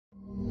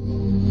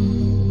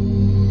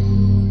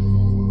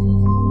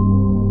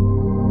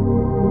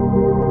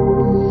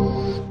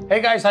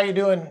Hey guys, how you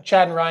doing?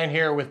 Chad and Ryan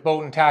here with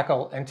Boat and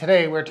Tackle, and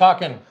today we're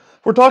talking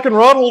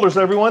rod holders,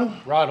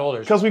 everyone. Rod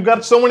holders. Because we've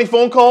got so many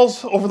phone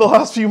calls over the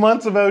last few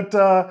months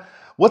about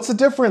what's the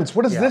difference?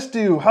 What does this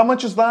do? How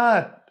much is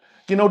that?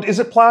 You know, is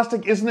it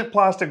plastic? Isn't it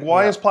plastic?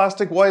 Why is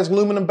plastic? Why is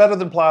aluminum better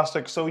than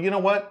plastic? So you know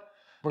what?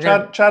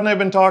 Chad and I have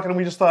been talking, and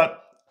we just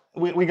thought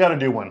we got to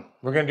do one.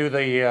 We're going to do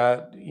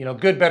the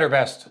good, better,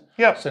 best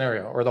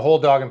scenario, or the whole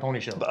dog and pony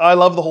show. I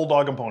love the whole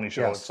dog and pony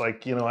show. It's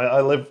like, you know,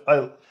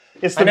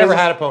 I never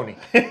had a pony.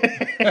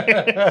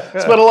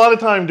 Spent a lot of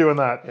time doing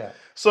that. Yeah.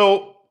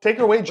 So take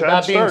her away, Chad.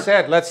 That being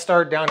said, let's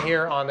start down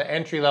here on the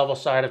entry-level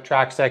side of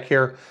Traxstech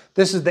here.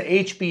 This is the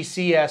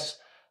HBCS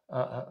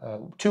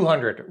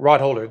 200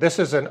 rod holder. This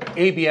is an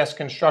ABS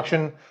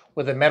construction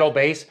with a metal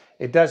base.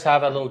 It does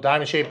have a little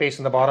diamond-shaped base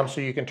in the bottom, so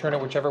you can turn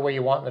it whichever way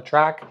you want in the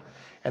track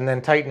and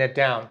then tighten it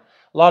down.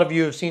 A lot of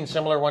you have seen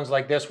similar ones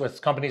like this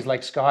with companies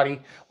like Scotty.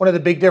 One of the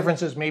big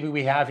differences maybe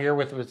we have here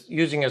with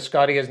using a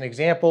Scotty as an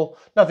example,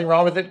 nothing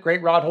wrong with it,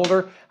 great rod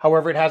holder.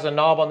 However, it has a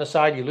knob on the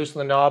side. You loosen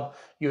the knob,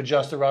 you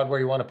adjust the rod where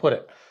you want to put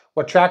it.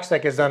 What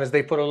Traxstech has done is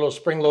they put a little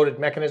spring-loaded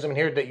mechanism in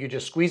here that you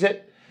just squeeze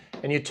it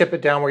and you tip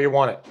it down where you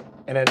want it.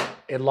 And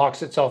it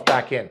locks itself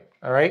back in,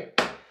 all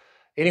right?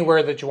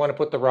 Anywhere that you want to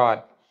put the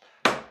rod.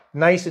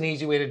 Nice and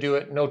easy way to do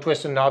it. No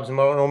twisting knobs,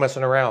 no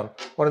messing around.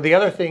 One of the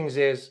other things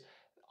is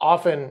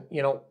often,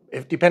 you know,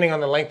 if depending on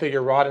the length of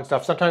your rod and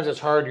stuff, sometimes it's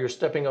hard. You're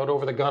stepping out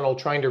over the gunnel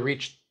trying to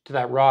reach to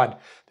that rod.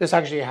 This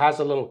actually has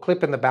a little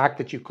clip in the back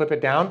that you clip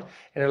it down,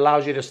 and it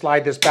allows you to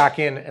slide this back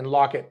in and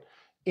lock it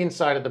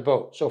inside of the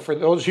boat. So for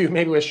those of you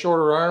maybe with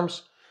shorter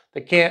arms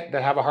that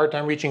have a hard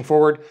time reaching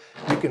forward,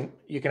 you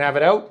can have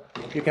it out,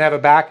 you can have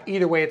it back.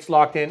 Either way, it's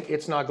locked in.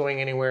 It's not going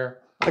anywhere.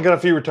 I got a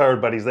few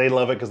retired buddies. They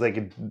love it because they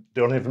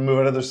don't have to move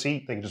out of their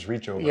seat. They can just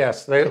reach over.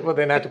 Yes, they have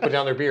to put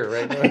down their beer,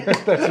 right? They wouldn't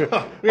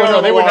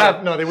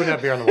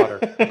have beer on the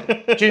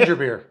water. Ginger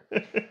beer.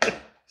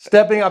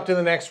 Stepping up to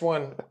the next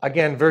one,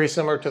 again, very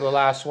similar to the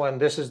last one.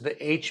 This is the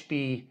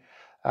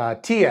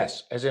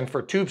HBTS, as in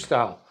for tube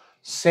style.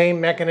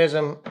 Same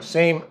mechanism,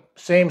 same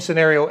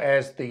scenario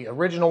as the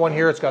original one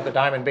here. It's got the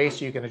diamond base,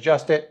 so you can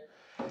adjust it.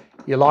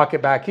 You lock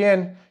it back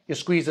in. You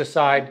squeeze the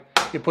side.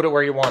 You put it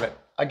where you want it.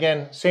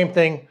 Again, same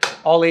thing.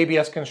 All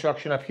ABS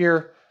construction up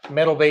here,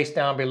 metal base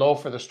down below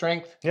for the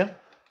strength. Yeah.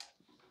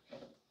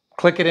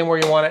 Click it in where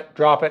you want it,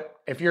 drop it.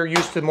 If you're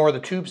used to more of the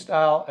tube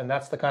style and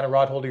that's the kind of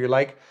rod holder you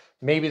like,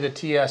 maybe the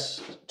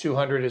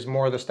TS200 is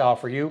more the style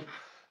for you.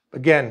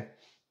 Again,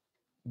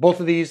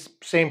 both of these,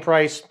 same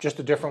price, just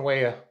a different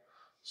way of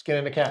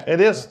skinning a cat.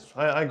 It is.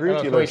 I agree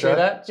with you. Can we say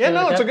that? Yeah,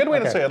 no, it's a good way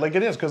to say it. Like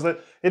it is, because it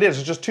is.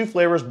 It's just two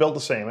flavors built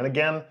the same. And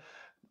again,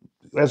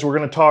 as we're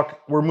going to talk,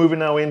 we're moving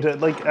now into,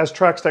 like, as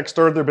Traxstech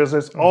started their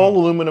business, all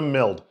aluminum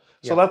milled.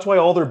 So that's why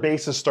all their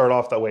bases start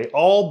off that way.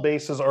 All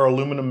bases are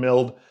aluminum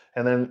milled,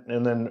 and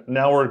then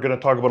now we're going to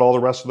talk about all the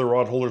rest of the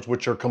rod holders,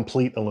 which are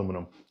complete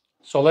aluminum.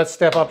 So let's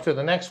step up to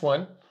the next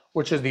one,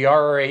 which is the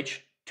RRH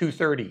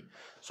 230.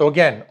 So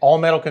again, all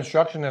metal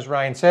construction, as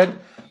Ryan said.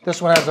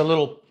 This one has a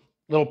little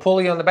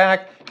pulley on the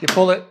back. You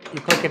pull it,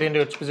 you click it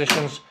into its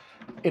positions.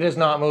 It is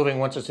not moving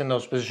once it's in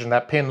those positions.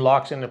 That pin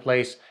locks into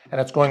place and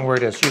it's going where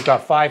it is. So you've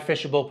got 5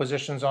 fishable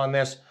positions on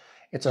this.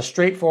 It's a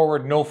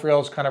straightforward, no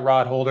frills kind of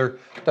rod holder.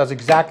 Does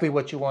exactly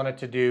what you want it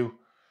to do.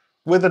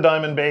 With a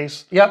diamond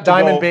base. Yep,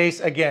 diamond base.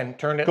 Again,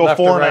 turn it left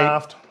to right. Go fore and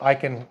aft. I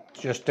can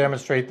just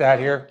demonstrate that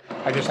here.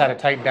 I just had it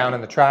tightened down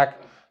in the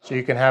track so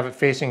you can have it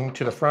facing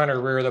to the front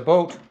or rear of the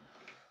boat.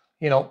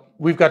 You know,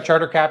 we've got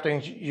charter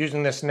captains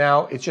using this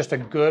now. It's just a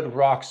good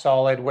rock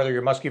solid, whether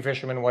you're musky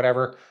fisherman,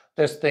 whatever.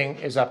 This thing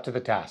is up to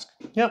the task.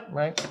 Yep.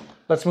 Right?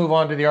 Let's move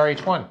on to the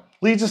RH1.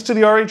 Leads us to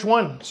the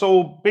RH1.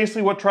 So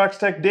basically what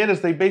Traxstech did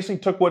is they basically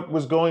took what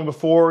was going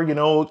before, you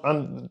know,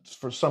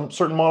 for some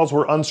certain models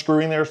were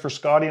unscrewing theirs for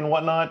Scotty and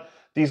whatnot.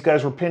 These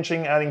guys were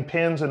pinching, adding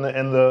pins and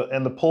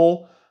the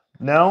pull.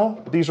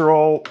 Now these are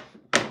all,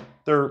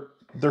 they're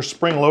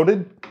spring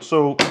loaded.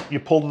 So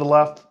you pull to the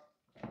left,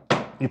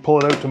 you pull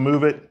it out to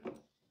move it,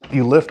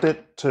 you lift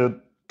it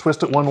to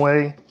twist it one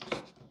way.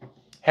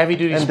 Heavy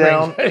duty and springs.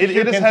 Down. It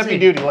is heavy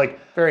duty, like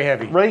very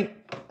heavy, right?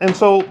 And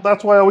so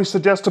that's why I always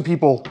suggest to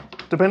people,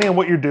 depending on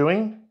what you're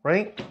doing,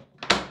 right?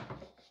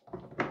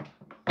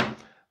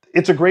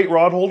 It's a great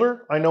rod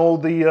holder. I know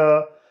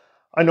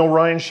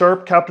Ryan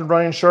Sharp, Captain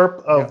Ryan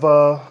Sharp of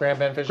Grand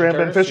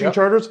Bend Fishing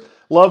Charters,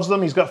 loves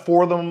them. He's got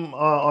 4 of them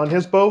on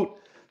his boat.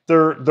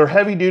 They're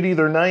heavy duty.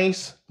 They're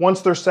nice.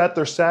 Once they're set,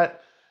 they're set.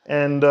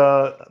 And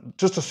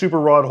just a super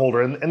rod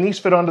holder. And these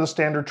fit onto the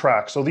standard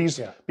track. So these,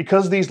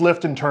 because these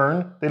lift and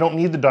turn, they don't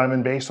need the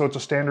diamond base, so it's a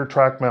standard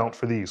track mount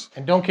for these.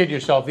 And don't kid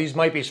yourself, these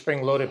might be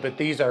spring loaded, but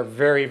these are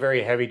very,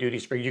 very heavy duty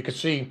spring. You can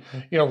see,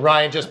 you know,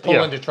 Ryan just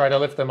pulling to try to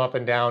lift them up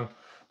and down.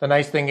 The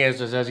nice thing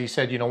is as he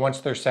said, you know, once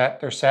they're set,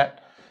 they're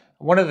set.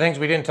 One of the things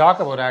we didn't talk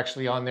about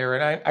actually on there,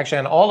 and actually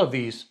on all of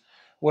these,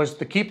 was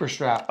the keeper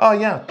strap. Oh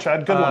yeah,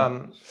 Chad, good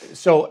one.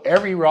 So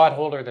every rod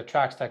holder that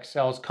Traxstech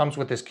sells comes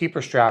with this keeper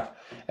strap.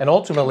 And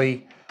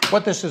ultimately,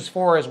 what this is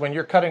for is when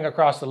you're cutting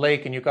across the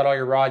lake and you've got all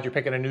your rods, you're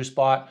picking a new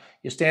spot,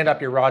 you stand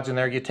up your rods in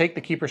there, you take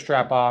the keeper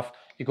strap off,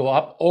 You go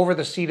up over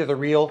the seat of the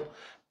reel,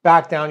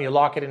 back down, you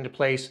lock it into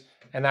place,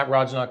 and that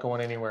rod's not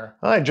going anywhere.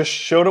 I just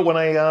showed it when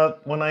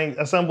I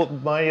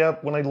assembled my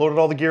when I loaded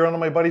all the gear onto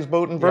my buddy's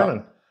boat in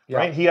Vernon. Yeah.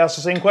 Right? He asked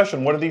the same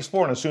question, what are these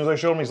for? And as soon as I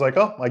showed him, he's like,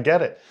 oh, I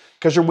get it.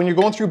 Because when you're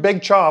going through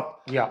big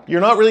chop,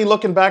 you're not really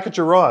looking back at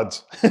your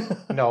rods.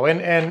 No,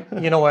 and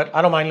you know what?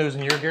 I don't mind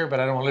losing your gear, but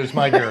I don't want to lose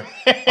my gear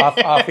off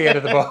the end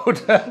of the boat.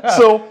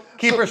 So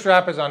keeper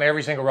strap is on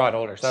every single rod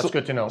holder, so that's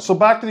good to know. So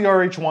back to the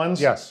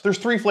RH1s. Yes. There's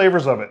 3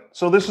 flavors of it.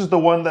 So this is the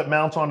one that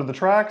mounts onto the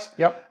tracks.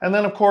 Yep. And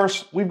then, of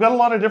course, we've got a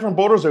lot of different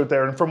boaters out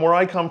there. And from where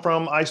I come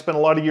from, I spent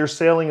a lot of years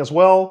sailing as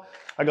well.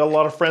 I got a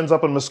lot of friends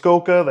up in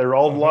Muskoka. They're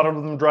all a lot of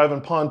them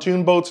driving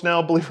pontoon boats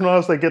now. Believe it or not,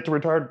 as they get to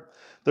retire,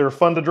 they're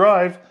fun to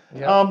drive.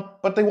 Yeah.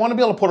 But they want to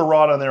be able to put a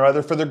rod on there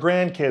either for their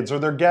grandkids or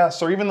their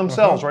guests or even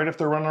themselves, right, if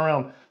they're running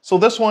around. So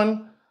this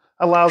one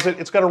allows it.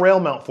 It's got a rail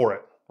mount for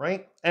it,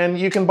 right? And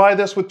you can buy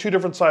this with 2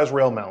 different size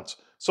rail mounts.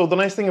 So the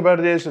nice thing about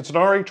it is it's an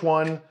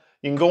RH1.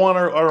 You can go on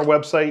our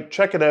website,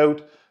 check it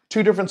out.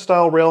 2 different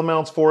style rail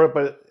mounts for it,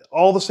 but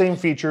all the same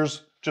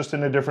features, just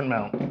in a different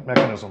mount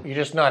mechanism. You're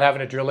just not having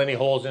to drill any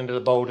holes into the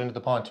boat, into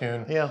the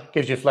pontoon. Yeah.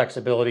 Gives you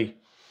flexibility.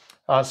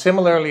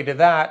 Similarly to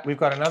that, we've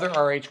got another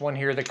RH1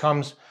 here that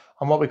comes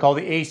on what we call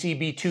the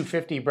ACB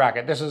 250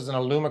 bracket. This is an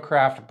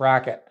Alumacraft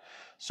bracket.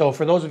 So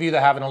for those of you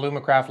that have an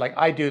Alumacraft like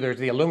I do, there's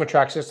the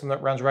Alumatrack system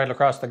that runs right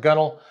across the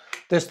gunnel.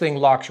 This thing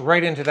locks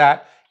right into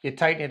that. You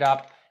tighten it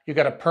up. You've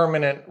got a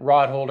permanent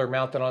rod holder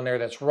mounted on there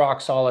that's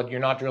rock solid. You're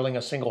not drilling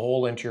a single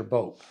hole into your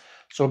boat.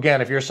 So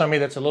again, if you're somebody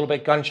that's a little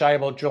bit gun shy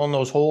about drilling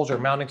those holes or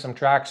mounting some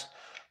tracks,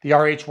 the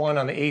RH1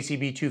 on the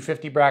ACB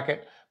 250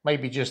 bracket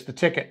might be just the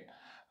ticket.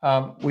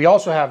 We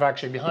also have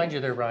actually behind you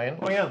there, Brian.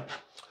 Oh yeah.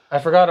 I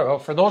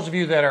forgot, for those of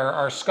you that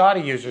are Scotty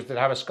users that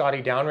have a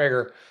Scotty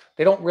downrigger,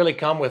 they don't really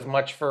come with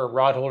much for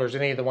rod holders.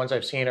 Any of the ones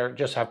I've seen are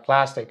just have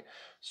plastic.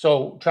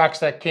 So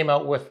Traxstech came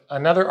out with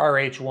another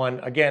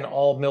RH1, again,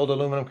 all milled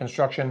aluminum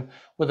construction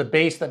with a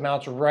base that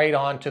mounts right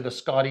onto the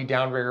Scotty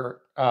downrigger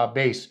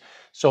base.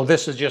 So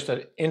this is just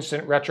an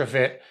instant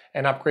retrofit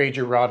and upgrade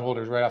your rod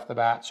holders right off the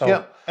bat. So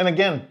yeah, and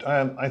again,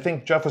 I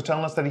think Jeff was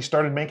telling us that he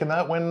started making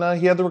that when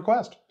he had the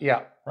request.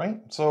 Yeah.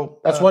 Right? So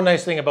that's one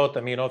nice thing about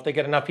them. You know, if they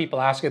get enough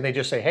people asking, they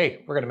just say,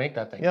 hey, we're going to make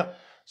that thing. Yeah.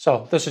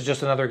 So this is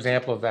just another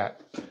example of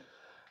that.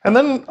 And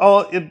then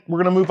we're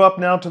going to move up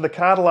now to the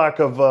Cadillac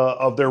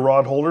of their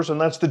rod holders, and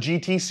that's the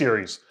GT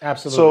series.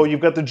 Absolutely. So you've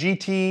got the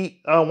GT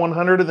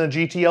 100 and the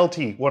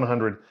GTLT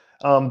 100.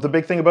 The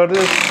big thing about it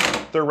is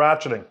they're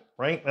ratcheting,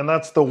 right? And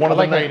that's the one of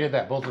the... I like how you did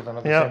that, both of them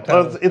at the same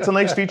time. It's a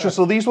nice feature.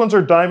 So these ones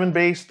are diamond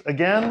based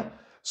again.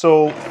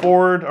 So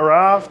forward or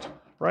aft,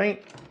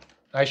 right?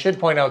 I should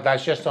point out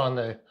that's just on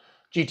the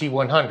GT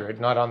 100,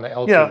 not on the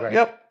LT, right?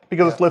 Yep,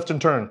 because it's lift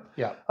and turn.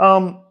 Yeah.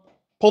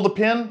 Pull the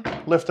pin,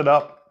 lift it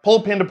up. Pull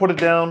a pin to put it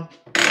down,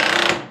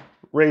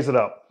 raise it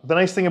up. The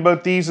nice thing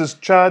about these is,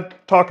 Chad,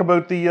 talk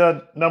about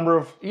the number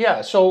of...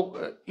 Yeah,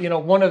 so, you know,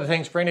 one of the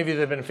things for any of you that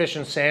have been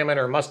fishing salmon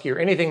or muskie or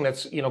anything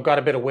that's, you know, got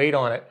a bit of weight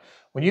on it,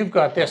 when you've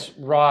got this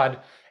rod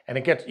and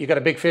you got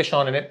a big fish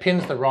on and it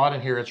pins the rod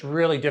in here, it's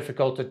really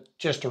difficult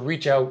to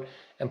reach out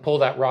and pull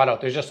that rod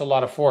out. There's just a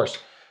lot of force.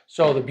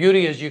 So the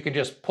beauty is you can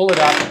just pull it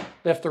up,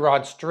 lift the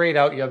rod straight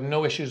out. You have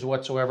no issues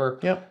whatsoever.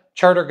 Yep.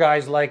 Charter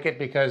guys like it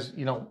because,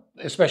 you know,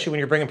 especially when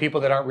you're bringing people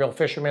that aren't real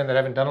fishermen, that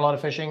haven't done a lot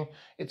of fishing,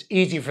 it's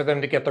easy for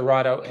them to get the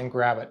rod out and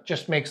grab it.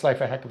 Just makes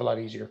life a heck of a lot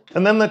easier.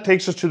 And then that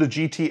takes us to the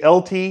GTLT.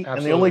 Absolutely.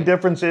 And the only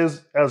difference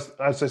is, as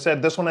I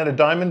said, this one had a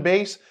diamond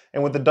base.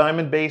 And with the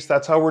diamond base,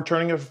 that's how we're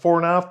turning it fore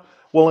and aft.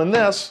 Well, in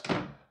this,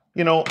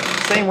 you know,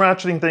 same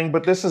ratcheting thing,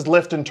 but this is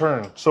lift and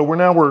turn. So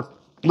we're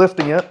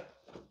lifting it,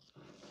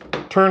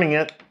 turning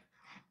it,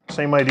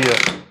 same idea,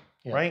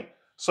 right?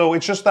 So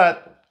it's just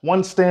that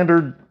one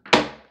standard,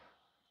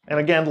 and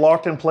again,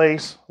 locked in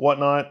place,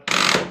 whatnot,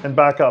 and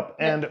back up.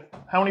 And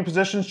how many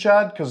positions,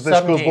 Chad? Because this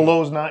 17. goes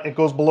below 9. It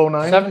goes below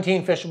 9.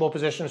 17 fishable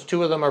positions.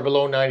 2 of them are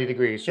below 90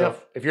 degrees. So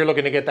if you're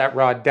looking to get that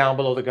rod down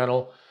below the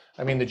gunnel,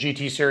 I mean, the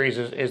GT series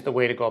is the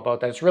way to go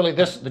about that. It's really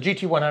the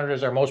GT 100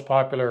 is our most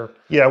popular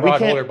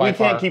rod holder by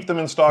far. We can't keep them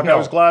in stock. No. I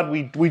was glad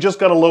we just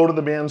got a load of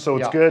them in, so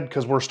it's good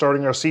because we're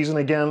starting our season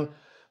again.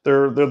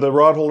 They're the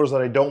rod holders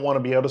that I don't want to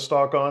be out of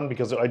stock on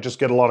because I just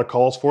get a lot of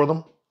calls for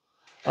them.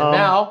 And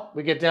now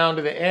we get down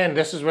to the end.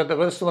 This is what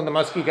this is one the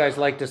muskie guys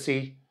like to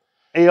see.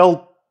 The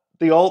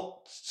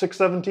Alt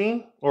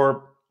 617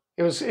 or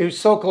it was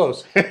so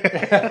close.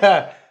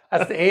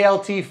 That's the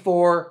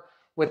ALT4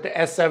 with the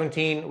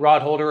S17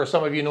 rod holder, or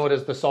some of you know it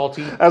as the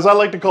Salty. As I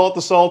like to call it,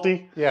 the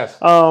Salty. Yes.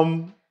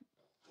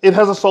 It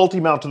has a Salty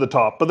mount to the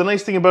top, but the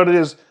nice thing about it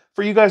is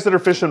for you guys that are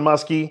fishing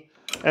muskie,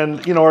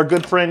 and you know our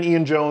good friend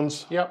Ian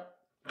Jones. Yep.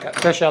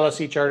 Fish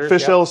LSC Charters.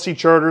 Fish LSC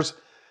Charters.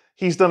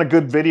 He's done a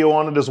good video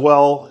on it as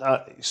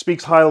well.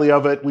 Speaks highly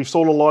of it. We've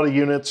sold a lot of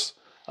units.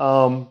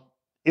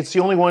 It's the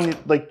only one,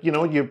 like, you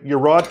know, your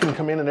rod can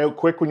come in and out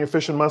quick when you're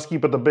fishing muskie,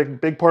 but the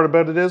big part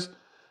about it is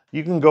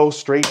you can go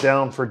straight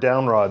down for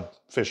down rod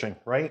fishing,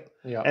 right?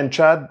 Yeah. And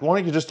Chad, why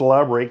don't you just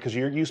elaborate, because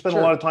you spend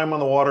a lot of time on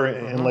the water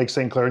in Lake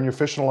St. Clair and you're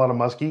fishing a lot of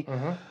muskie.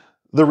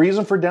 The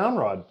reason for down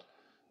rod?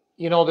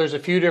 You know, there's a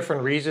few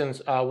different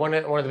reasons. One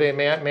of the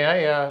may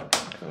I?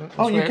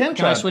 Oh, you can.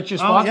 Can I switch your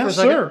spots for a yes,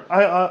 second? sir.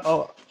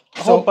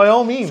 So by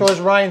all means. So as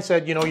Ryan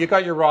said, you know, you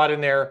got your rod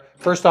in there.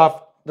 First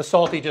off, the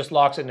salty just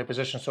locks it into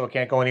position so it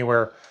can't go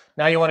anywhere.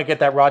 Now you want to get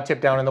that rod tip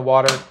down in the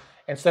water.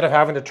 Instead of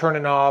having to turn a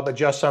knob,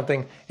 adjust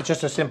something, it's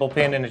just a simple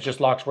pin and it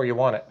just locks where you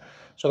want it.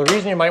 So the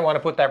reason you might want to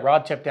put that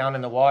rod tip down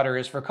in the water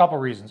is for a couple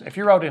reasons. If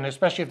you're out in,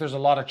 especially if there's a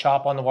lot of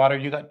chop on the water,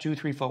 you got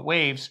 2-3 foot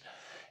waves.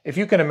 If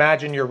you can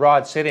imagine your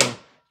rod sitting,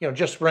 you know,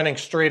 just running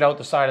straight out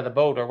the side of the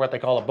boat, or what they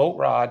call a boat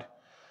rod,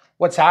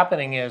 what's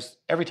happening is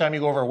every time you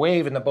go over a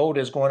wave and the boat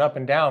is going up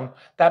and down,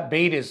 that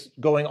bait is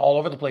going all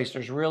over the place.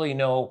 There's really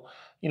no,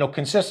 you know,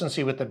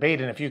 consistency with the bait.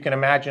 And if you can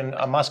imagine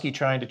a muskie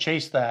trying to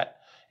chase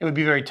that, it would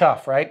be very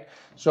tough, right?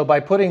 So by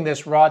putting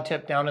this rod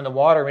tip down in the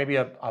water, maybe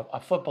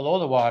a foot below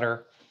the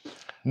water,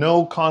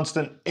 no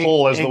constant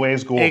pull as the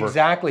waves go over.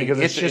 Exactly.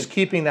 It's just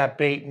keeping that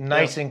bait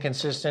nice and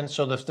consistent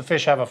so the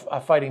fish have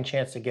a fighting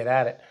chance to get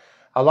at it.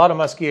 A lot of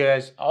muskie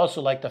guys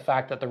also like the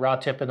fact that the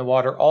rod tip in the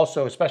water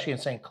also, especially in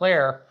St.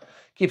 Clair,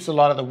 keeps a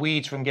lot of the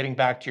weeds from getting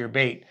back to your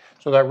bait.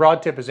 So that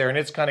rod tip is there and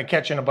it's kind of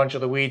catching a bunch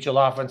of the weeds. You'll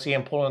often see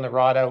them pulling the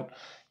rod out,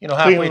 you know,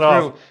 halfway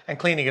through and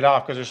cleaning it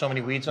off because there's so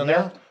many weeds on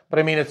there. But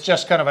I mean, it's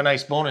just kind of a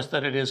nice bonus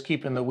that it is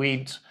keeping the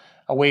weeds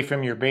away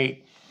from your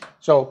bait.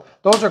 So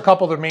those are a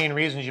couple of the main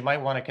reasons you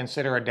might want to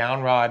consider a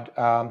down rod.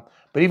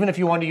 But even if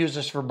you want to use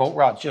this for boat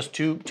rods, just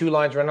two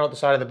lines running out the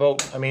side of the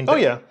boat. I mean,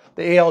 the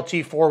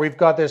ALT4, we've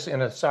got this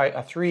in a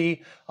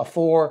 3, a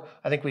 4.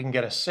 I think we can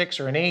get a 6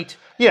 or an 8.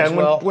 Yeah, and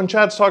when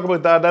Chad's talking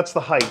about that, that's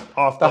the height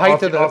off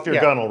your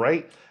gunnel,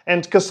 right?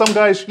 And because some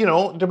guys, you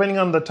know, depending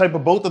on the type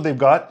of boat that they've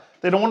got,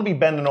 they don't want to be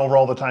bending over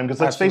all the time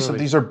because let's face it,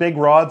 these are big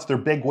rods, they're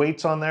big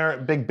weights on there,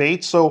 big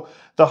baits. So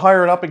the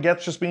higher it up it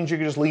gets just means you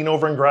can just lean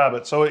over and grab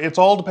it. So it's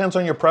all depends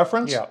on your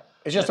preference. Yeah,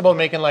 it's just about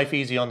making life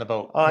easy on the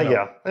boat.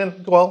 Yeah,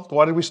 and well,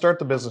 why did we start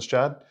the business,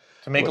 Chad?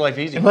 To make life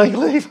easy.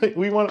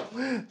 We want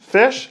to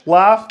fish,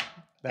 laugh,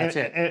 that's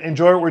it. And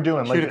enjoy what we're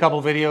doing. Shoot a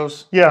couple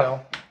videos. Yeah. You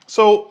know.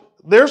 So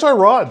there's our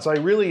rods.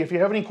 If you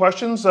have any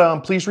questions,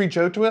 please reach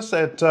out to us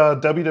at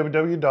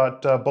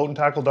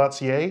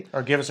www.boatandtackle.ca.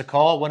 Or give us a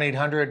call,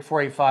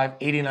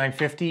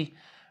 1-800-485-8950.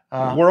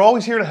 We're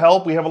always here to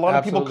help. We have a lot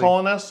of people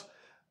calling us.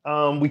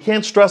 We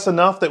can't stress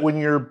enough that when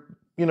you're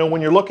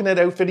looking at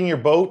outfitting your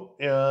boat,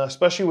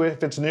 especially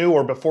if it's new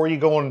or before you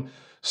go and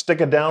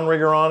stick a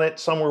downrigger on it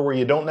somewhere where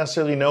you don't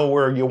necessarily know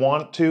where you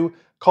want to,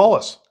 call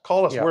us.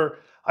 Yeah.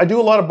 I do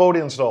a lot of boat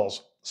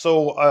installs.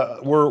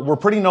 So we're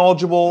pretty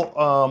knowledgeable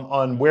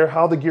on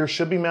how the gear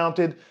should be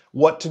mounted,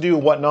 what to do,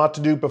 what not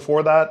to do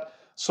before that.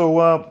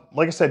 So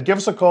like I said, give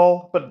us a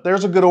call, but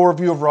there's a good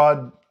overview of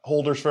rod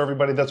holders for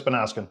everybody that's been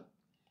asking.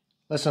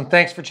 Listen,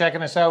 thanks for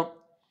checking us out.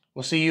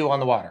 We'll see you on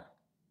the water.